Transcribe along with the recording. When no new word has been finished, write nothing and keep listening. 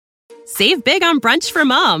Save big on brunch for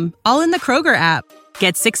mom, all in the Kroger app.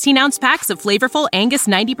 Get 16-ounce packs of flavorful Angus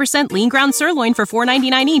 90% lean ground sirloin for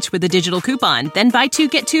 $4.99 each with a digital coupon. Then buy 2,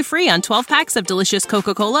 get 2 free on 12 packs of delicious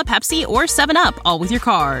Coca-Cola, Pepsi, or 7-Up, all with your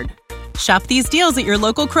card. Shop these deals at your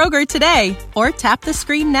local Kroger today, or tap the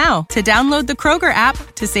screen now to download the Kroger app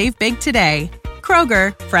to save big today.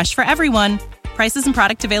 Kroger, fresh for everyone. Prices and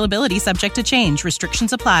product availability subject to change.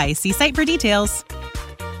 Restrictions apply. See site for details.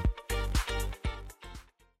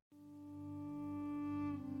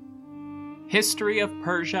 History of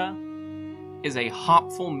Persia is a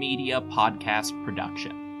Hopful Media podcast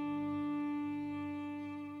production.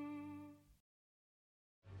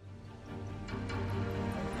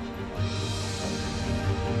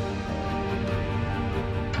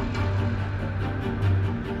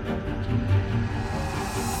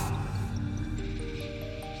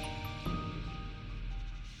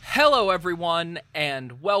 Hello everyone,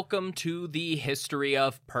 and welcome to the History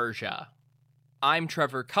of Persia. I'm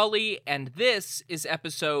Trevor Cully, and this is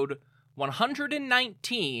episode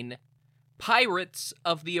 119, Pirates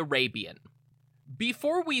of the Arabian.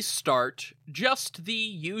 Before we start, just the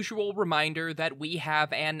usual reminder that we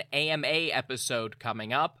have an AMA episode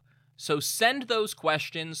coming up, so send those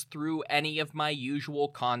questions through any of my usual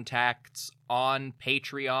contacts on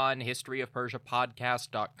Patreon,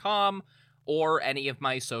 historyofpersiapodcast.com, or any of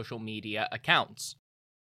my social media accounts.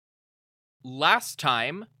 Last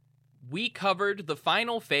time, we covered the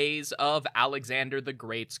final phase of Alexander the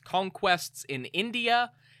Great's conquests in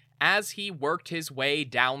India as he worked his way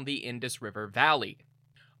down the Indus River Valley,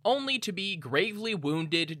 only to be gravely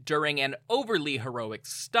wounded during an overly heroic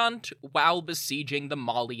stunt while besieging the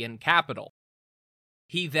Malian capital.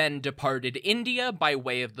 He then departed India by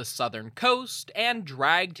way of the southern coast and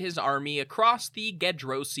dragged his army across the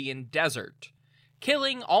Gedrosian Desert,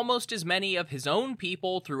 killing almost as many of his own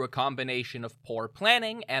people through a combination of poor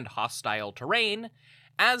planning and hostile terrain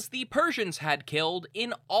as the Persians had killed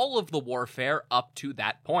in all of the warfare up to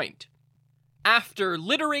that point. After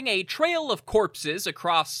littering a trail of corpses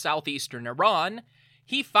across southeastern Iran,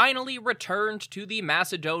 he finally returned to the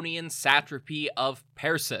Macedonian satrapy of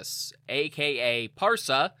Persis, aka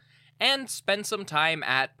Parsa, and spent some time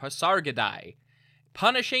at Pasargadae,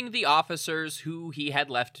 punishing the officers who he had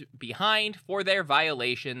left behind for their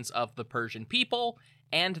violations of the Persian people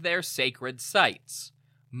and their sacred sites.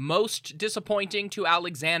 Most disappointing to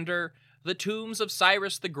Alexander, the tombs of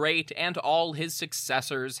Cyrus the Great and all his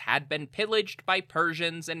successors had been pillaged by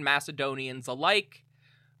Persians and Macedonians alike,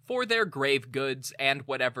 for their grave goods and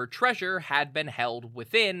whatever treasure had been held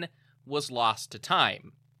within was lost to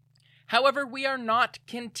time. However, we are not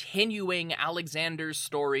continuing Alexander's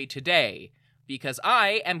story today, because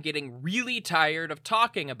I am getting really tired of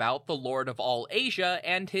talking about the Lord of all Asia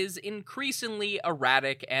and his increasingly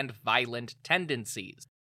erratic and violent tendencies.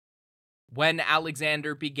 When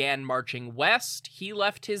Alexander began marching west, he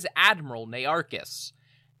left his admiral Nearchus,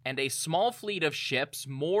 and a small fleet of ships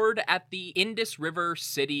moored at the Indus River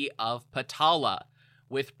city of Patala,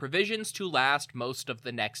 with provisions to last most of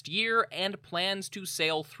the next year and plans to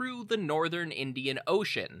sail through the northern Indian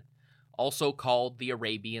Ocean, also called the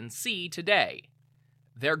Arabian Sea today.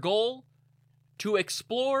 Their goal? To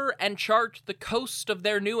explore and chart the coast of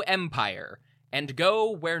their new empire, and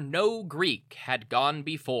go where no Greek had gone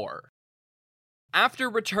before. After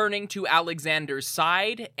returning to Alexander's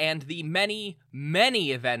side and the many,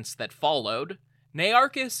 many events that followed,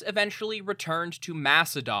 Nearchus eventually returned to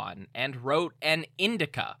Macedon and wrote an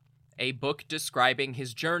Indica, a book describing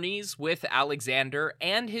his journeys with Alexander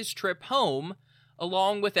and his trip home,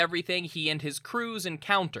 along with everything he and his crews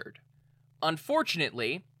encountered.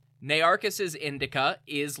 Unfortunately, Nearchus's Indica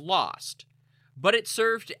is lost, but it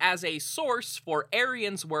served as a source for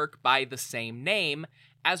Arrian's work by the same name,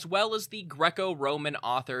 as well as the Greco-Roman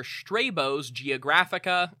author Strabo's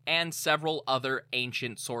Geographica and several other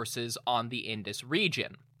ancient sources on the Indus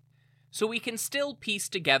region. So we can still piece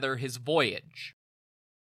together his voyage.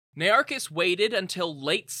 Nearchus waited until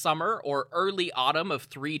late summer or early autumn of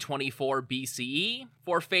 324 BCE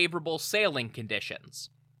for favorable sailing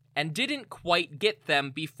conditions, and didn't quite get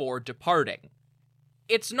them before departing.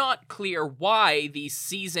 It's not clear why the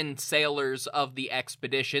seasoned sailors of the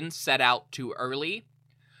expedition set out too early,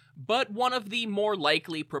 but one of the more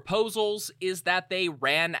likely proposals is that they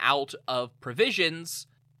ran out of provisions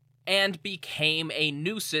and became a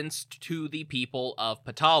nuisance to the people of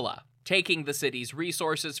Patala, taking the city's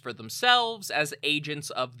resources for themselves as agents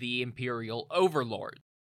of the imperial overlord.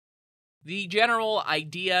 The general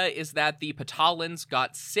idea is that the Patalans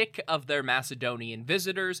got sick of their Macedonian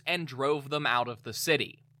visitors and drove them out of the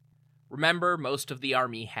city. Remember, most of the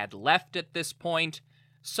army had left at this point,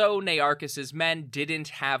 so Nearchus's men didn't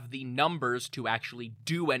have the numbers to actually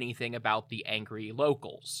do anything about the angry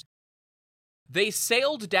locals. They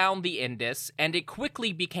sailed down the Indus, and it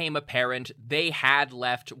quickly became apparent they had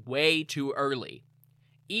left way too early.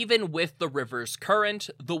 Even with the river's current,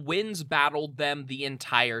 the winds battled them the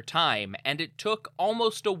entire time, and it took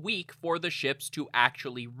almost a week for the ships to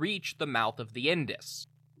actually reach the mouth of the Indus.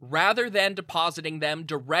 Rather than depositing them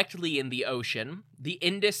directly in the ocean, the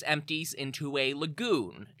Indus empties into a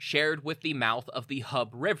lagoon shared with the mouth of the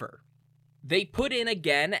Hub River. They put in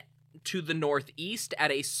again to the northeast at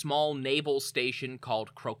a small naval station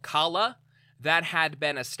called Krokala that had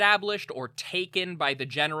been established or taken by the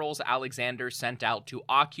generals Alexander sent out to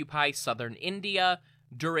occupy southern India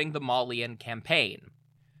during the Malian campaign.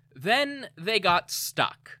 Then they got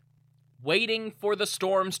stuck, waiting for the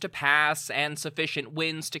storms to pass and sufficient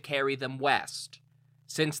winds to carry them west.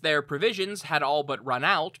 Since their provisions had all but run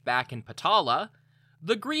out back in Patala,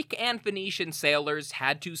 the Greek and Phoenician sailors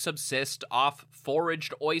had to subsist off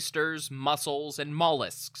foraged oysters, mussels, and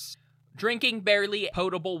mollusks, drinking barely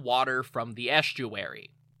potable water from the estuary.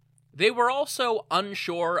 They were also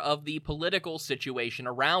unsure of the political situation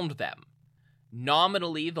around them.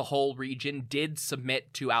 Nominally, the whole region did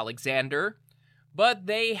submit to Alexander, but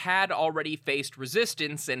they had already faced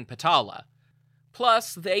resistance in Patala.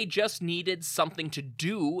 Plus, they just needed something to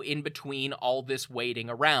do in between all this waiting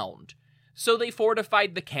around, so they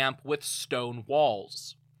fortified the camp with stone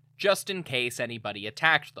walls, just in case anybody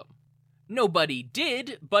attacked them. Nobody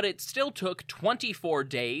did, but it still took 24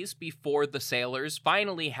 days before the sailors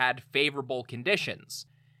finally had favorable conditions,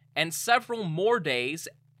 and several more days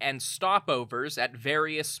and stopovers at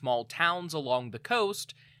various small towns along the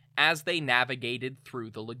coast as they navigated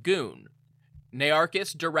through the lagoon.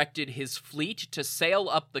 Nearchus directed his fleet to sail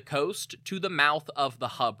up the coast to the mouth of the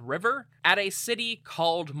Hub River at a city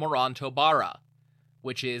called Morantobara,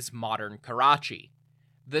 which is modern Karachi.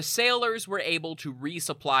 The sailors were able to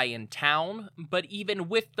resupply in town, but even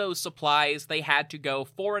with those supplies, they had to go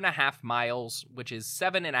 4.5 miles, which is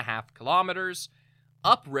 7.5 kilometers,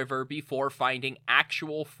 upriver before finding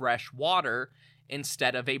actual fresh water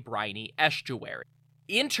instead of a briny estuary.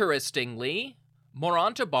 Interestingly,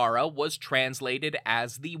 Morantobara was translated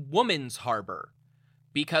as the Woman's Harbor,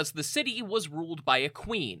 because the city was ruled by a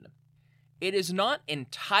queen. It is not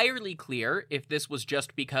entirely clear if this was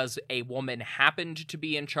just because a woman happened to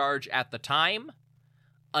be in charge at the time,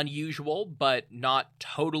 unusual but not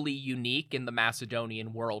totally unique in the Macedonian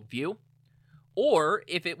worldview, or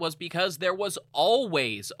if it was because there was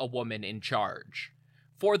always a woman in charge.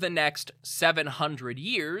 For the next 700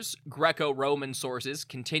 years, Greco-Roman sources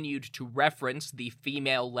continued to reference the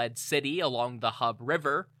female-led city along the Hub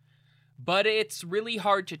River, but it's really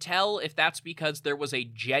hard to tell if that's because there was a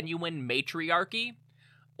genuine matriarchy,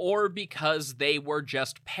 or because they were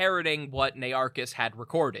just parroting what Nearchus had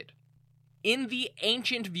recorded. In the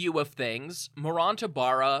ancient view of things,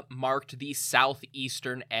 Morantobara marked the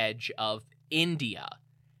southeastern edge of India,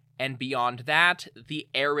 and beyond that, the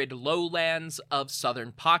arid lowlands of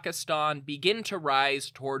southern Pakistan begin to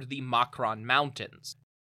rise toward the Makran Mountains.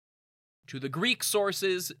 To the Greek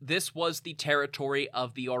sources, this was the territory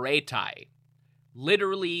of the Oretai,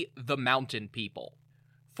 literally the mountain people.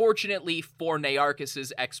 Fortunately for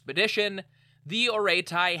Nearchus's expedition, the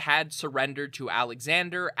Oretai had surrendered to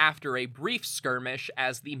Alexander after a brief skirmish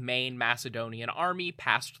as the main Macedonian army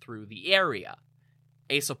passed through the area.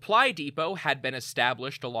 A supply depot had been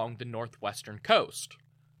established along the northwestern coast.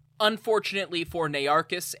 Unfortunately for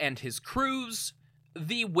Nearchus and his crews,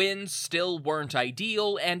 the winds still weren't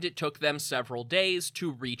ideal, and it took them several days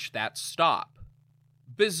to reach that stop.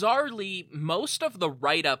 Bizarrely, most of the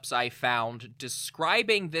write-ups I found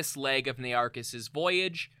describing this leg of Nearchus's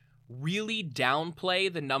voyage really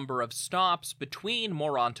downplay the number of stops between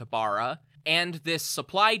Morantobara and this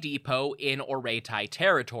supply depot in Oretai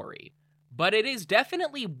territory. But it is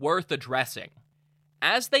definitely worth addressing.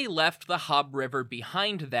 As they left the Hub River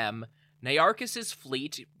behind them, Nearchus's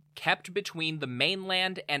fleet kept between the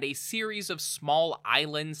mainland and a series of small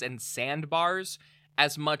islands and sandbars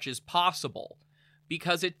as much as possible,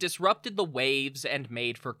 because it disrupted the waves and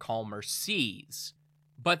made for calmer seas.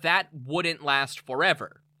 But that wouldn't last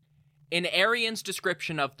forever. In Arrian's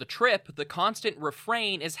description of the trip, the constant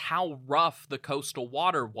refrain is how rough the coastal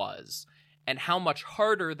water was, and how much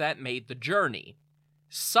harder that made the journey.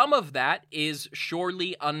 Some of that is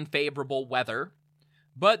surely unfavorable weather,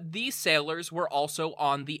 but these sailors were also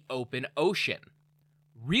on the open ocean,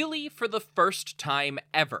 really for the first time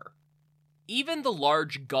ever. Even the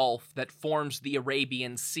large gulf that forms the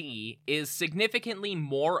Arabian Sea is significantly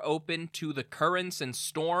more open to the currents and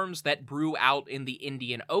storms that brew out in the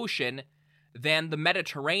Indian Ocean than the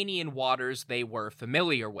Mediterranean waters they were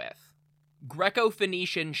familiar with.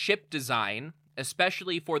 Greco-Phoenician ship design,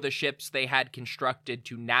 especially for the ships they had constructed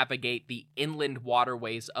to navigate the inland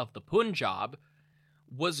waterways of the Punjab,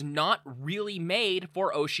 was not really made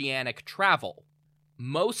for oceanic travel.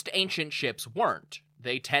 Most ancient ships weren't.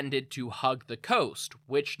 They tended to hug the coast,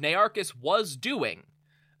 which Nearchus was doing.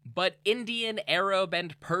 But Indian, Arab,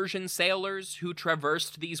 and Persian sailors who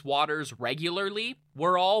traversed these waters regularly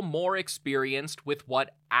were all more experienced with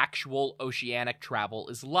what actual oceanic travel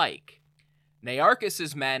is like.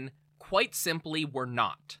 Nearchus's men, quite simply, were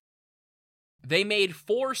not. They made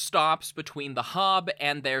 4 stops between the hub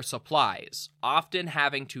and their supplies, often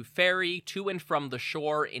having to ferry to and from the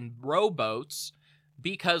shore in rowboats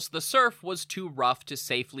because the surf was too rough to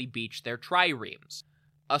safely beach their triremes.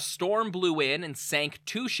 A storm blew in and sank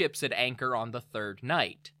 2 ships at anchor on the 3rd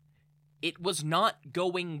night. It was not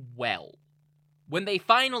going well. When they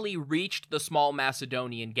finally reached the small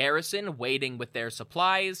Macedonian garrison waiting with their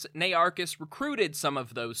supplies, Nearchus recruited some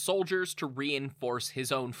of those soldiers to reinforce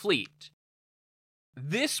his own fleet.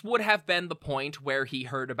 This would have been the point where he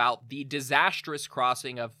heard about the disastrous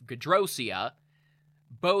crossing of Gedrosia,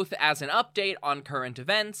 both as an update on current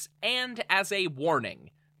events and as a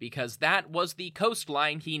warning, because that was the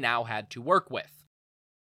coastline he now had to work with.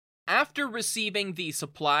 After receiving the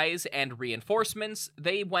supplies and reinforcements,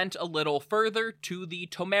 they went a little further to the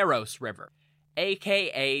Tomeros River,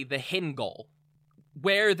 aka the Hingol,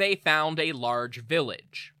 where they found a large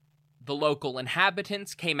village. The local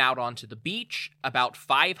inhabitants came out onto the beach, about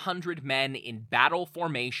 500 men in battle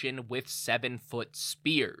formation with 7-foot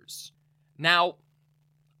spears. Now,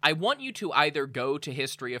 I want you to either go to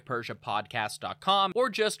historyofpersiapodcast.com or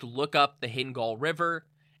just look up the Hingol River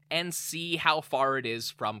and see how far it is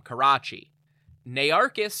from Karachi.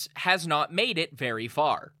 Nearchus has not made it very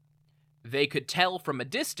far. They could tell from a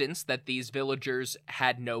distance that these villagers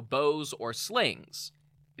had no bows or slings.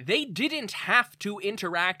 They didn't have to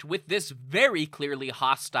interact with this very clearly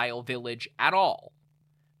hostile village at all.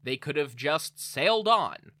 They could have just sailed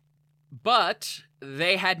on. But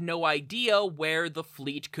they had no idea where the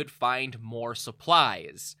fleet could find more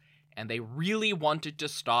supplies, and they really wanted to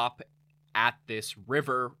stop at this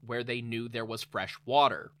river where they knew there was fresh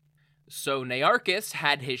water. So Nearchus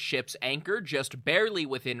had his ships anchored just barely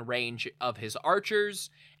within range of his archers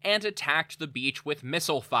and attacked the beach with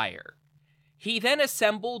missile fire. He then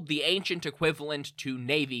assembled the ancient equivalent to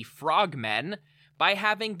Navy frogmen by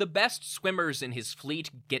having the best swimmers in his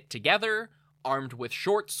fleet get together, armed with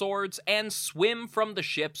short swords, and swim from the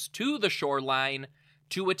ships to the shoreline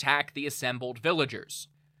to attack the assembled villagers.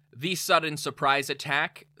 The sudden surprise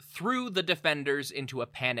attack threw the defenders into a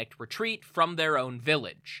panicked retreat from their own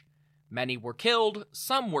village. Many were killed,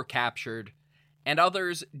 some were captured, and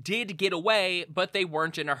others did get away, but they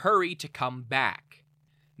weren't in a hurry to come back.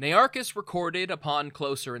 Nearchus recorded upon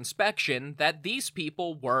closer inspection that these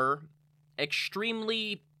people were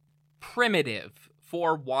extremely primitive,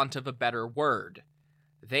 for want of a better word.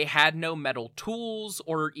 They had no metal tools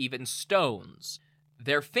or even stones.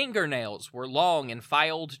 Their fingernails were long and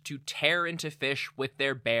filed to tear into fish with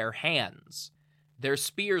their bare hands. Their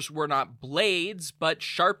spears were not blades, but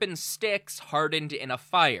sharpened sticks hardened in a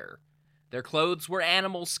fire. Their clothes were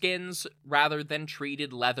animal skins rather than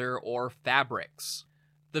treated leather or fabrics.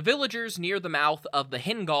 The villagers near the mouth of the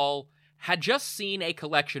Hingol had just seen a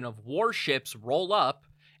collection of warships roll up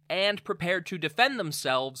and prepared to defend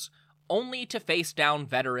themselves, only to face down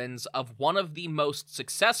veterans of one of the most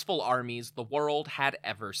successful armies the world had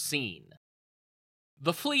ever seen.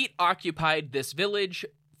 The fleet occupied this village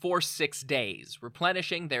for 6 days,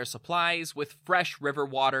 replenishing their supplies with fresh river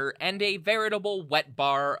water and a veritable wet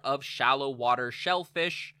bar of shallow water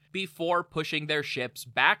shellfish before pushing their ships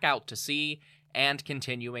back out to sea and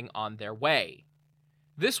continuing on their way.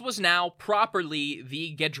 This was now properly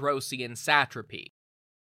the Gedrosian satrapy.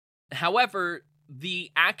 However,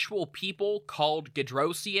 the actual people called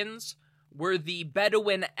Gedrosians were the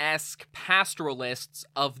Bedouin-esque pastoralists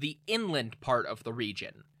of the inland part of the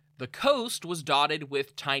region. The coast was dotted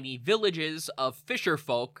with tiny villages of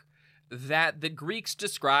fisherfolk that the Greeks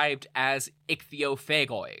described as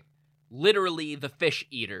ichthyophagoi, literally the fish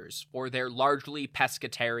eaters, for their largely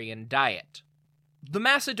pescatarian diet. The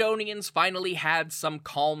Macedonians finally had some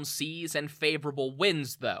calm seas and favorable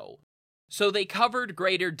winds, though, so they covered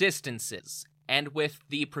greater distances, and with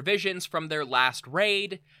the provisions from their last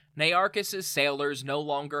raid, Nearchus's sailors no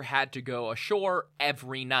longer had to go ashore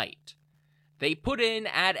every night. They put in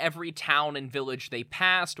at every town and village they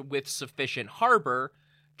passed with sufficient harbor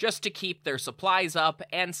just to keep their supplies up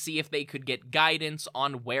and see if they could get guidance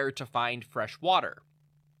on where to find fresh water.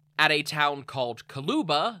 At a town called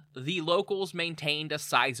Kaluba, the locals maintained a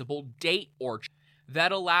sizable date orchard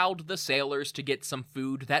that allowed the sailors to get some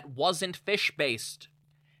food that wasn't fish-based,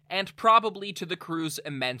 and probably to the crew's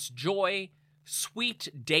immense joy, sweet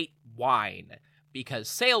date wine, because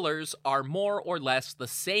sailors are more or less the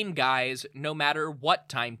same guys no matter what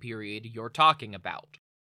time period you're talking about.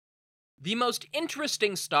 The most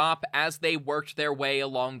interesting stop as they worked their way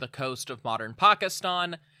along the coast of modern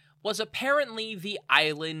Pakistan was apparently the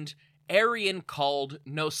island Arabian called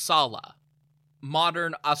Nosala,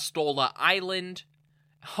 modern Astola Island,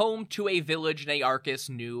 home to a village Nearchus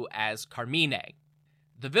knew as Carmine.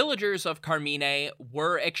 The villagers of Carmine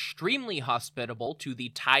were extremely hospitable to the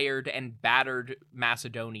tired and battered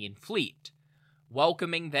Macedonian fleet,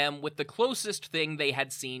 welcoming them with the closest thing they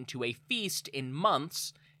had seen to a feast in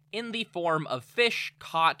months, in the form of fish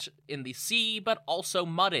caught in the sea, but also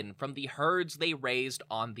mutton from the herds they raised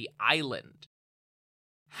on the island.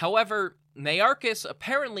 However, Nearchus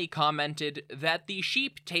apparently commented that the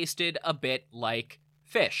sheep tasted a bit like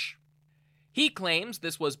fish. He claims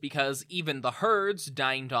this was because even the herds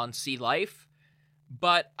dined on sea life,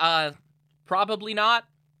 but, probably not.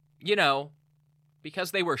 You know,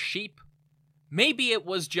 because they were sheep. Maybe it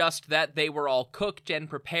was just that they were all cooked and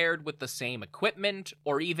prepared with the same equipment,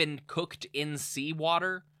 or even cooked in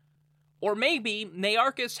seawater. Or maybe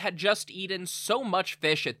Nearchus had just eaten so much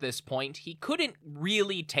fish at this point he couldn't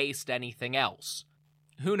really taste anything else.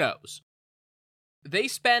 Who knows? They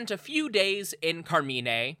spent a few days in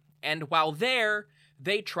Carmine, and while there,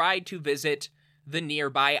 they tried to visit the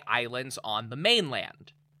nearby islands on the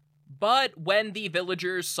mainland. But when the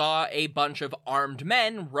villagers saw a bunch of armed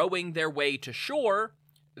men rowing their way to shore,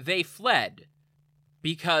 they fled.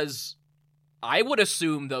 Because I would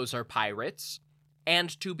assume those are pirates,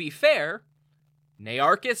 and to be fair,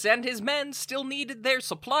 Nearchus and his men still needed their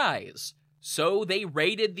supplies, so they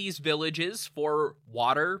raided these villages for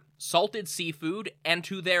water, salted seafood, and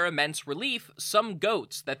to their immense relief, some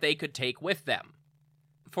goats that they could take with them.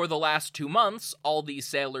 For the last 2 months, all these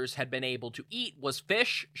sailors had been able to eat was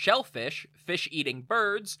fish, shellfish, fish-eating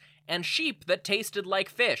birds, and sheep that tasted like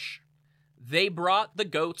fish. They brought the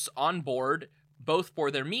goats on board, both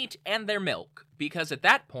for their meat and their milk, because at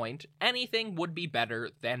that point, anything would be better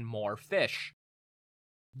than more fish.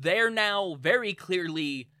 They're now very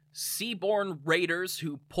clearly seaborne raiders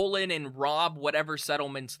who pull in and rob whatever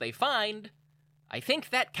settlements they find. I think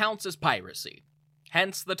that counts as piracy,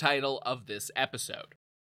 hence the title of this episode.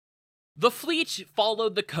 The fleet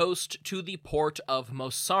followed the coast to the port of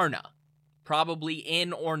Mosarna, probably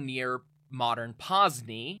in or near modern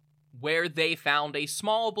Pozny, where they found a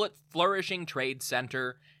small but flourishing trade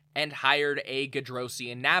center and hired a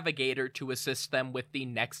Gedrosian navigator to assist them with the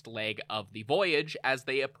next leg of the voyage as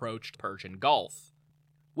they approached Persian Gulf.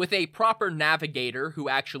 With a proper navigator who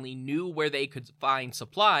actually knew where they could find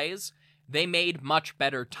supplies, they made much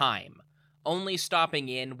better time, only stopping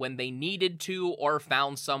in when they needed to or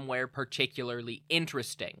found somewhere particularly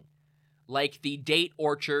interesting, like the date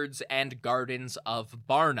orchards and gardens of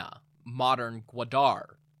Barna, modern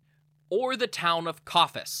Gwadar, or the town of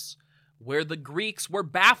Kophis, where the Greeks were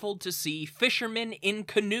baffled to see fishermen in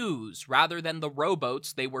canoes rather than the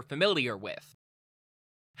rowboats they were familiar with.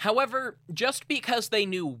 However, just because they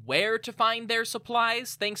knew where to find their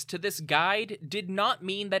supplies thanks to this guide did not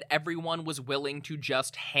mean that everyone was willing to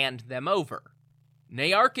just hand them over.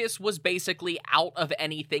 Nearchus was basically out of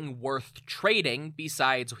anything worth trading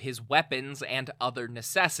besides his weapons and other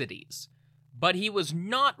necessities, but he was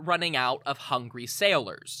not running out of hungry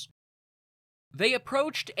sailors. They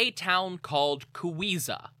approached a town called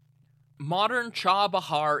Kuwiza, modern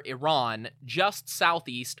Chabahar, Iran, just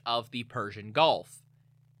southeast of the Persian Gulf.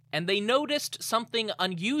 And they noticed something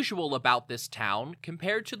unusual about this town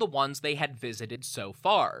compared to the ones they had visited so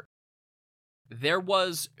far. There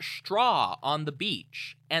was straw on the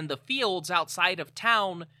beach, and the fields outside of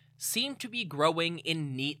town seemed to be growing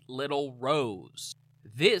in neat little rows.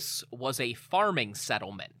 This was a farming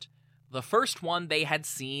settlement, the first one they had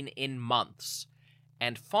seen in months,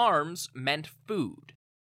 and farms meant food.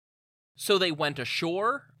 So they went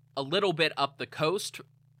ashore, a little bit up the coast,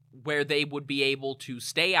 where they would be able to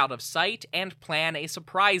stay out of sight and plan a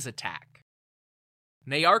surprise attack.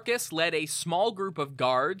 Nearchus led a small group of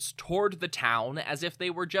guards toward the town as if they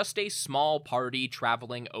were just a small party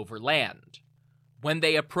traveling overland. When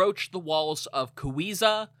they approached the walls of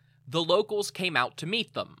Kuwiza, the locals came out to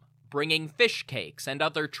meet them, bringing fish cakes and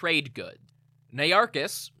other trade goods.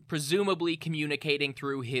 Nearchus, presumably communicating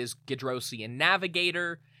through his Gedrosian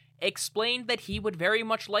navigator, explained that he would very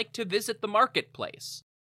much like to visit the marketplace.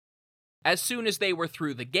 As soon as they were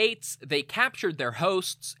through the gates, they captured their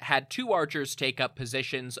hosts, had 2 archers take up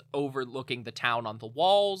positions overlooking the town on the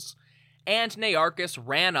walls, and Nearchus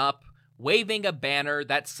ran up, waving a banner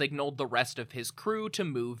that signaled the rest of his crew to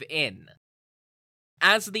move in.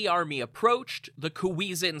 As the army approached, the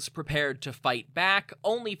Cuizans prepared to fight back,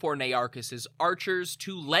 only for Nearchus's archers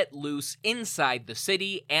to let loose inside the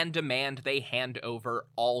city and demand they hand over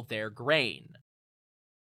all their grain.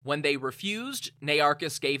 When they refused,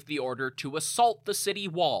 Nearchus gave the order to assault the city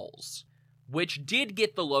walls, which did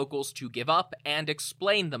get the locals to give up and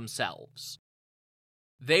explain themselves.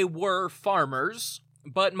 They were farmers,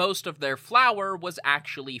 but most of their flour was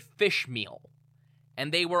actually fish meal,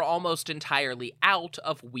 and they were almost entirely out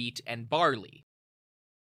of wheat and barley.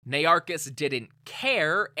 Nearchus didn't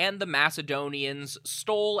care, and the Macedonians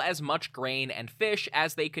stole as much grain and fish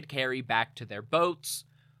as they could carry back to their boats,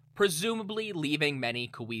 presumably leaving many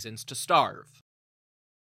Cuizans to starve.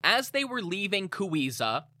 As they were leaving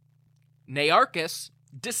Cuiza, Nearchus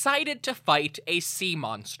decided to fight a sea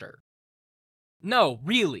monster. No,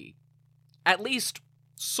 really. At least,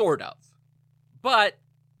 sort of. But,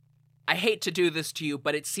 I hate to do this to you,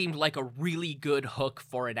 but it seemed like a really good hook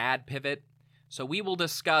for an ad pivot, so we will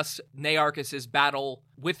discuss Nearchus's battle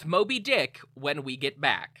with Moby Dick when we get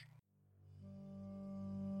back.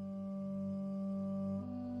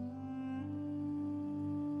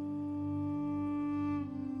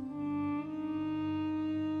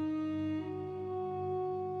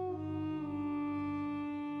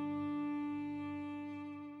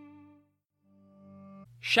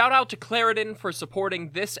 Shout out to Claritin for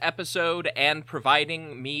supporting this episode and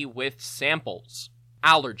providing me with samples.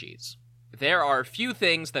 Allergies. There are few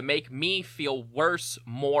things that make me feel worse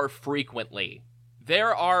more frequently.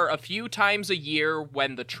 There are a few times a year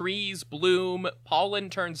when the trees bloom, pollen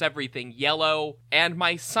turns everything yellow, and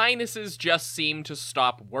my sinuses just seem to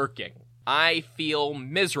stop working. I feel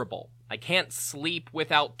miserable. I can't sleep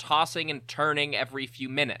without tossing and turning every few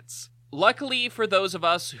minutes. Luckily for those of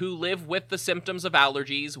us who live with the symptoms of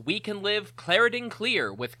allergies, we can live Claritin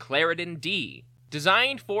Clear with Claritin D.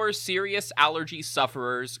 Designed for serious allergy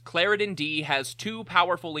sufferers, Claritin D has 2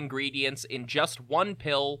 powerful ingredients in just 1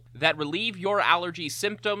 pill that relieve your allergy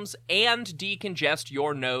symptoms and decongest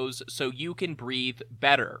your nose so you can breathe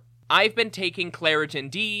better. I've been taking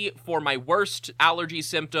Claritin D for my worst allergy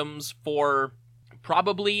symptoms for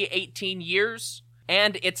probably 18 years,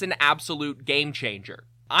 and it's an absolute game changer.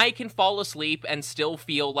 I can fall asleep and still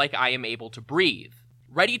feel like I am able to breathe.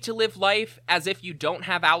 Ready to live life as if you don't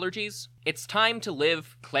have allergies? It's time to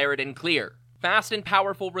live Claritin Clear. Fast and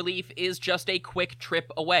powerful relief is just a quick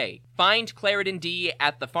trip away. Find Claritin D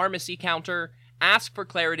at the pharmacy counter. Ask for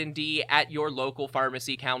Claritin D at your local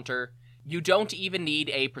pharmacy counter. You don't even need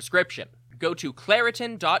a prescription. Go to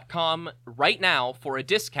Claritin.com right now for a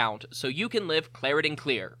discount so you can live Claritin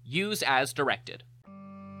Clear. Use as directed.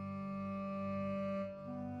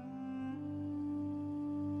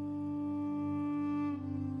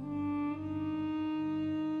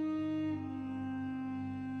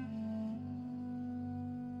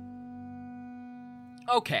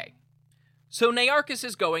 Okay, so Nearchus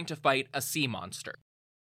is going to fight a sea monster.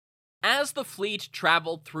 As the fleet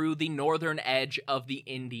traveled through the northern edge of the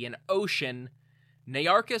Indian Ocean,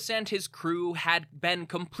 Nearchus and his crew had been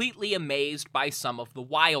completely amazed by some of the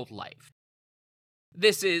wildlife.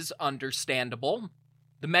 This is understandable.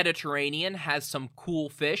 The Mediterranean has some cool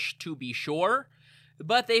fish, to be sure,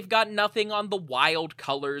 but they've got nothing on the wild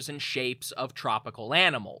colors and shapes of tropical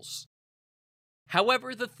animals.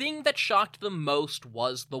 However, the thing that shocked them most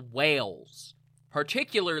was the whales,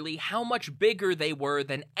 particularly how much bigger they were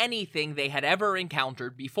than anything they had ever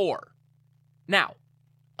encountered before. Now,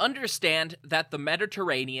 understand that the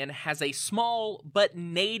Mediterranean has a small but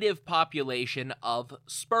native population of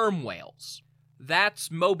sperm whales.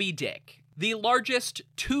 That's Moby Dick, the largest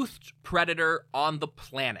toothed predator on the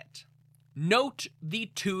planet. Note the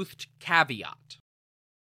toothed caveat.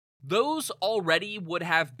 Those already would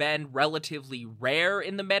have been relatively rare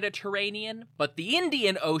in the Mediterranean, but the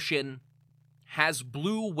Indian Ocean has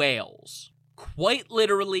blue whales. Quite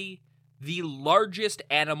literally, the largest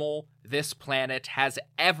animal this planet has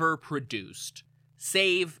ever produced,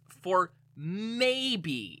 save for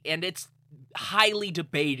maybe, and it's highly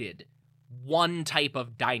debated, one type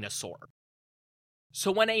of dinosaur.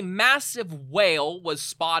 So when a massive whale was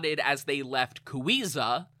spotted as they left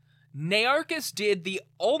Cuiza, Nearchus did the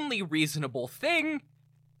only reasonable thing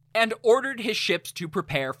and ordered his ships to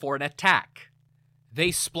prepare for an attack.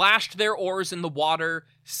 They splashed their oars in the water,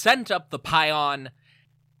 sent up the paean,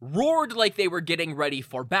 roared like they were getting ready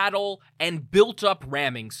for battle, and built up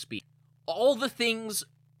ramming speed. All the things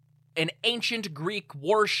an ancient Greek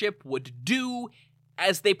warship would do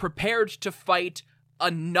as they prepared to fight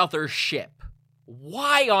another ship.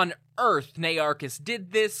 Why on earth Nearchus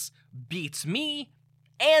did this beats me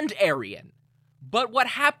and Arabian. But what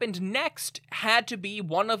happened next had to be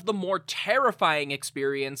one of the more terrifying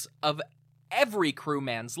experiences of every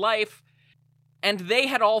crewman's life, and they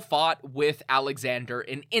had all fought with Alexander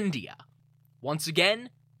in India. Once again,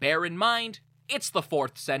 bear in mind, it's the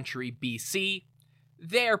 4th century BC.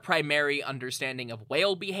 Their primary understanding of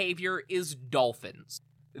whale behavior is dolphins.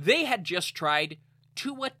 They had just tried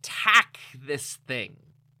to attack this thing.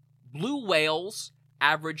 Blue whales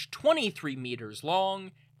average 23 meters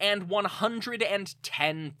long and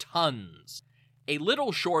 110 tons, a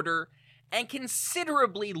little shorter and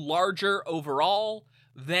considerably larger overall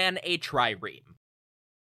than a trireme.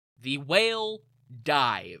 The whale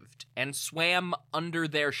dived and swam under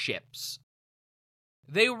their ships.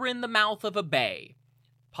 They were in the mouth of a bay,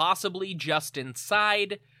 possibly just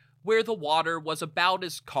inside, where the water was about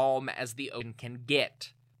as calm as the ocean can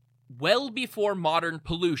get, well before modern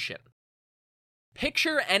pollution.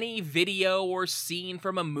 Picture any video or scene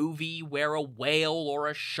from a movie where a whale or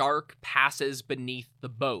a shark passes beneath the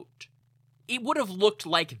boat. It would have looked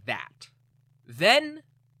like that. Then,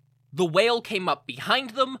 the whale came up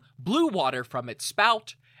behind them, blew water from its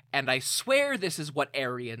spout, and I swear this is what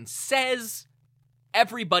Arabian says.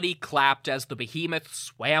 Everybody clapped as the behemoth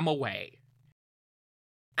swam away.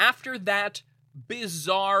 After that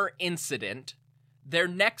bizarre incident, their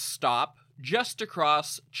next stop, just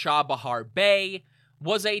across Chabahar Bay,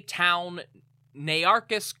 was a town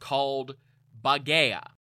Nearchus called Bagea.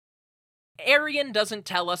 Arabian doesn't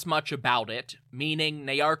tell us much about it, meaning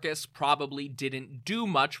Nearchus probably didn't do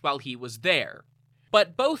much while he was there.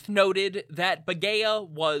 But both noted that Bagea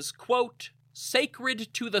was, quote,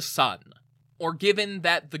 sacred to the sun, or given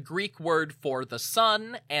that the Greek word for the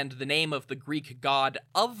sun and the name of the Greek god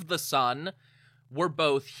of the sun were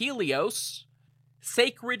both Helios,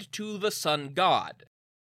 sacred to the sun god.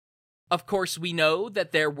 Of course, we know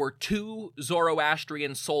that there were 2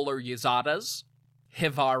 Zoroastrian solar Yazatas,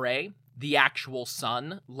 Hivare, the actual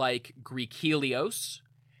sun, like Greek Helios,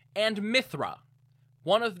 and Mithra,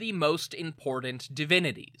 one of the most important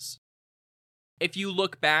divinities. If you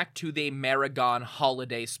look back to the Maragon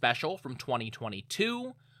Holiday Special from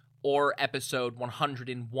 2022, or episode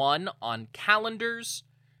 101 on calendars,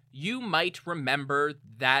 you might remember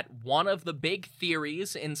that one of the big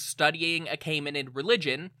theories in studying Achaemenid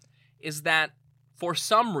religion is that, for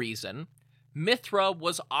some reason, Mithra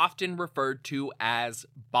was often referred to as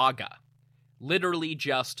Baga, literally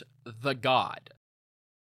just the god.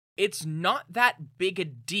 It's not that big a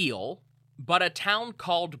deal, but a town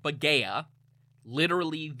called Bagea,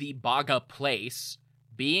 literally the Baga place,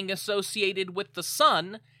 being associated with the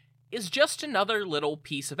sun, is just another little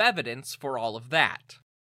piece of evidence for all of that.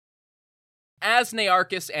 As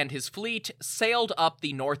Nearchus and his fleet sailed up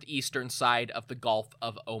the northeastern side of the Gulf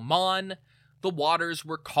of Oman, the waters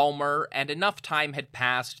were calmer and enough time had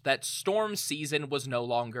passed that storm season was no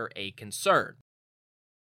longer a concern.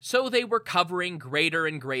 So they were covering greater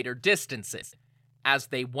and greater distances. As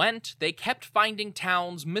they went, they kept finding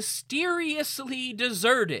towns mysteriously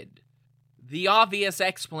deserted. The obvious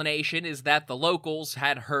explanation is that the locals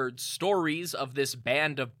had heard stories of this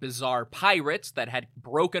band of bizarre pirates that had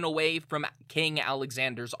broken away from King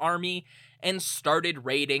Alexander's army and started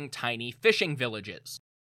raiding tiny fishing villages.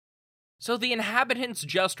 So the inhabitants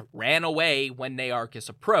just ran away when Nearchus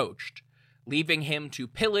approached, leaving him to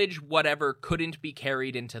pillage whatever couldn't be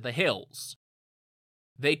carried into the hills.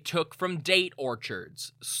 They took from date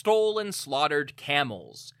orchards, stole and slaughtered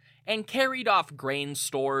camels, and carried off grain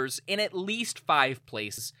stores in at least 5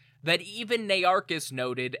 places that even Nearchus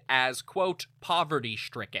noted as, quote,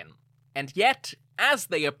 poverty-stricken. And yet, as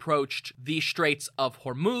they approached the Straits of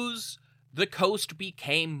Hormuz, the coast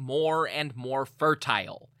became more and more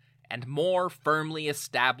fertile, and more firmly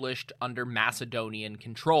established under Macedonian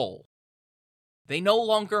control. They no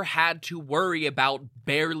longer had to worry about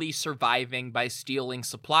barely surviving by stealing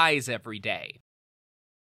supplies every day.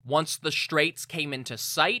 Once the straits came into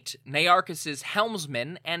sight, Nearchus's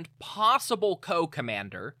helmsman and possible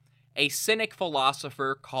co-commander, a Cynic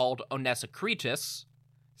philosopher called Onesicritus,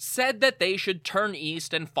 said that they should turn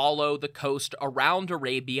east and follow the coast around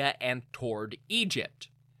Arabia and toward Egypt.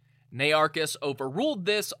 Nearchus overruled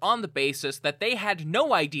this on the basis that they had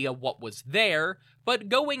no idea what was there, but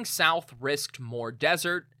going south risked more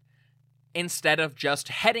desert, instead of just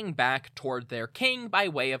heading back toward their king by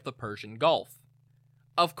way of the Persian Gulf.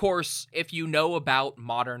 Of course, if you know about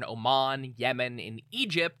modern Oman, Yemen, and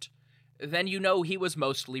Egypt, then you know he was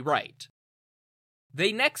mostly right.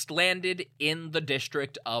 They next landed in the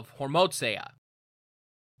district of Hormozea,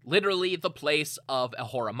 literally the place of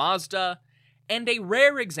Ahura Mazda, and a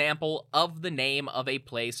rare example of the name of a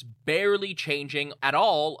place barely changing at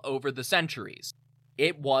all over the centuries.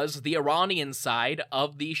 It was the Iranian side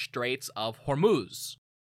of the Straits of Hormuz.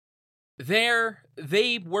 There,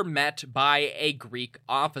 they were met by a Greek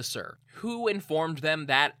officer, who informed them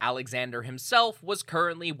that Alexander himself was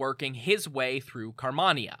currently working his way through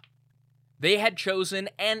Carmania. They had chosen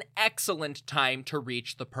an excellent time to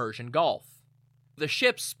reach the Persian Gulf. The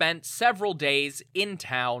ships spent several days in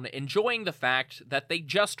town enjoying the fact that they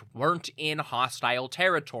just weren't in hostile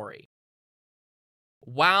territory.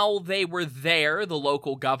 While they were there, the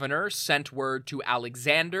local governor sent word to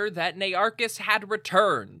Alexander that Nearchus had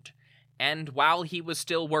returned, and while he was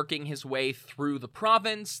still working his way through the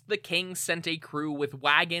province, the king sent a crew with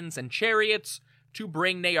wagons and chariots to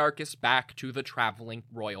bring Nearchus back to the traveling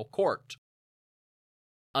royal court.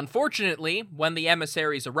 Unfortunately, when the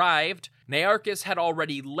emissaries arrived, Nearchus had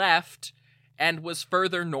already left and was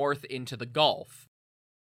further north into the Gulf.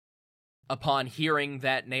 Upon hearing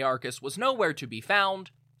that Nearchus was nowhere to be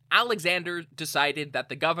found, Alexander decided that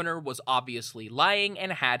the governor was obviously lying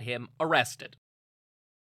and had him arrested.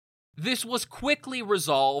 This was quickly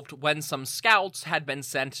resolved when some scouts had been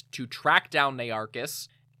sent to track down Nearchus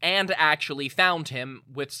and actually found him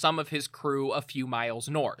with some of his crew a few miles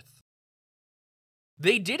north.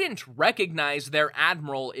 They didn't recognize their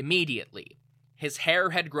admiral immediately. His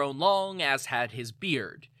hair had grown long, as had his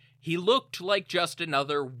beard. He looked like just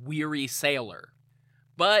another weary sailor.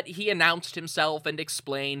 But he announced himself and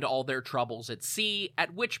explained all their troubles at sea,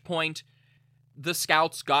 at which point the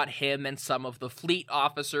scouts got him and some of the fleet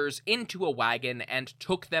officers into a wagon and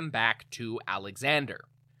took them back to Alexander.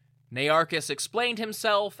 Nearchus explained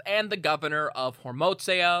himself, and the governor of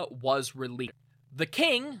Hormozea was released. The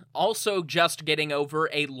king, also just getting over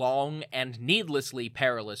a long and needlessly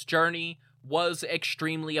perilous journey, was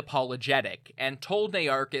extremely apologetic and told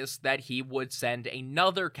Nearchus that he would send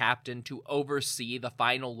another captain to oversee the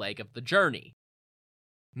final leg of the journey.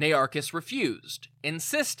 Nearchus refused,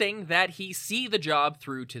 insisting that he see the job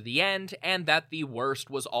through to the end and that the worst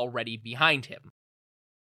was already behind him.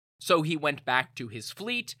 So he went back to his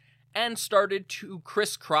fleet and started to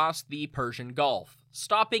crisscross the Persian Gulf,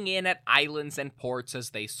 stopping in at islands and ports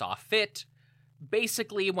as they saw fit,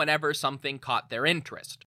 basically whenever something caught their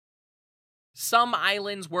interest. Some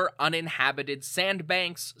islands were uninhabited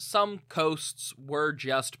sandbanks, some coasts were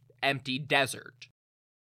just empty desert.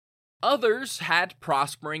 Others had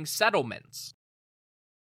prospering settlements.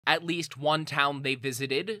 At least one town they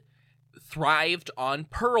visited thrived on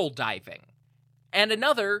pearl diving, and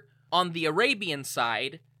another, on the Arabian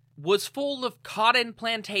side, was full of cotton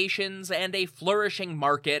plantations and a flourishing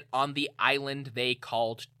market on the island they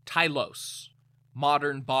called Tylos,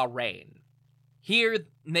 modern Bahrain. Here,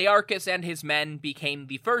 Nearchus and his men became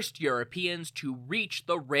the first Europeans to reach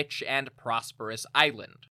the rich and prosperous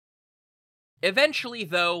island. Eventually,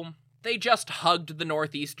 though, they just hugged the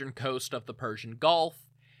northeastern coast of the Persian Gulf,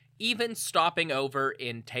 even stopping over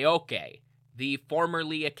in Teoke, the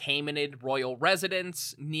formerly Achaemenid royal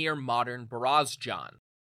residence near modern Barazjan.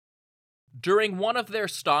 During one of their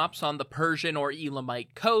stops on the Persian or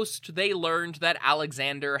Elamite coast, they learned that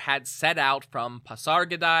Alexander had set out from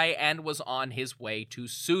Pasargadae and was on his way to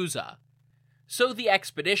Susa. So the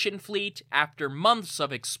expedition fleet, after months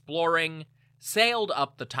of exploring, sailed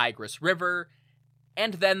up the Tigris River,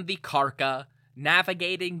 and then the Karka,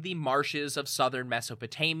 navigating the marshes of southern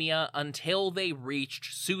Mesopotamia until they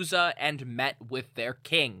reached Susa and met with their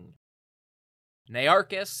king.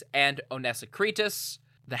 Nearchus and Onesicritus,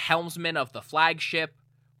 the helmsman of the flagship,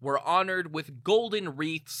 were honored with golden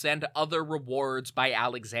wreaths and other rewards by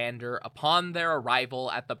Alexander upon their arrival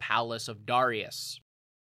at the palace of Darius.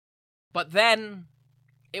 But then,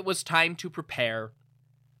 it was time to prepare,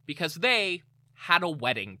 because they had a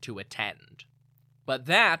wedding to attend. But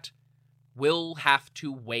that will have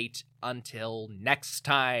to wait until next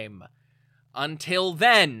time. Until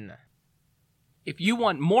then, if you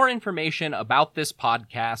want more information about this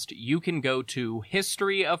podcast, you can go to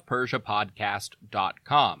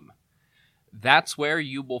historyofpersiapodcast.com. That's where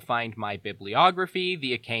you will find my bibliography,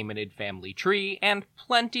 the Achaemenid family tree, and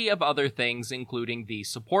plenty of other things, including the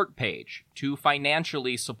support page, to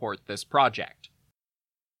financially support this project.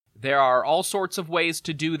 There are all sorts of ways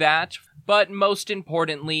to do that, but most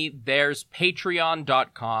importantly, there's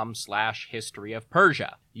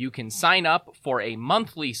patreon.com/historyofpersia. You can sign up for a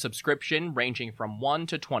monthly subscription ranging from $1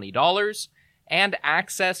 to $20, and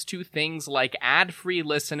access to things like ad-free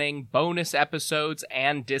listening, bonus episodes,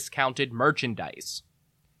 and discounted merchandise.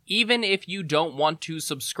 Even if you don't want to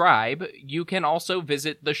subscribe, you can also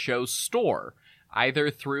visit the show's store,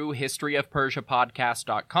 either through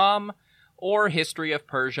historyofpersiapodcast.com or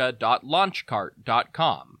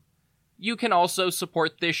historyofpersia.launchcart.com. You can also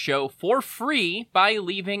support this show for free by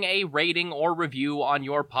leaving a rating or review on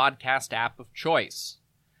your podcast app of choice.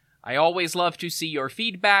 I always love to see your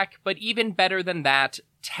feedback, but even better than that,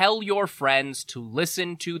 tell your friends to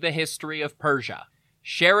listen to the History of Persia.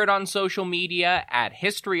 Share it on social media at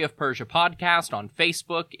History of Persia Podcast on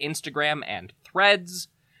Facebook, Instagram, and Threads,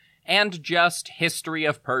 and just History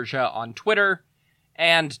of Persia on Twitter,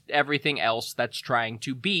 and everything else that's trying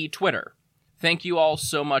to be Twitter. Thank you all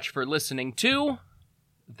so much for listening to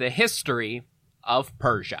The History of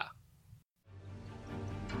Persia.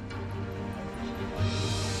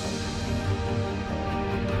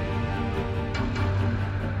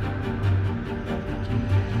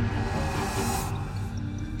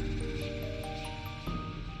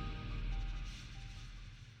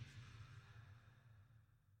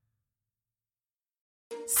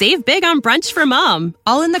 Save big on brunch for mom,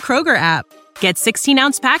 all in the Kroger app. Get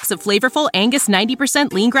 16-ounce packs of flavorful Angus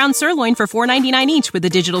 90% lean ground sirloin for $4.99 each with a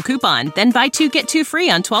digital coupon. Then buy 2, get 2 free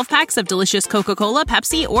on 12 packs of delicious Coca-Cola,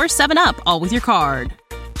 Pepsi, or 7-Up, all with your card.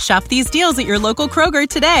 Shop these deals at your local Kroger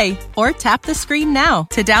today, or tap the screen now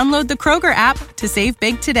to download the Kroger app to save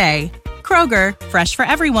big today. Kroger, fresh for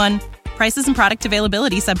everyone. Prices and product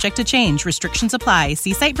availability subject to change. Restrictions apply.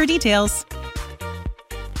 See site for details.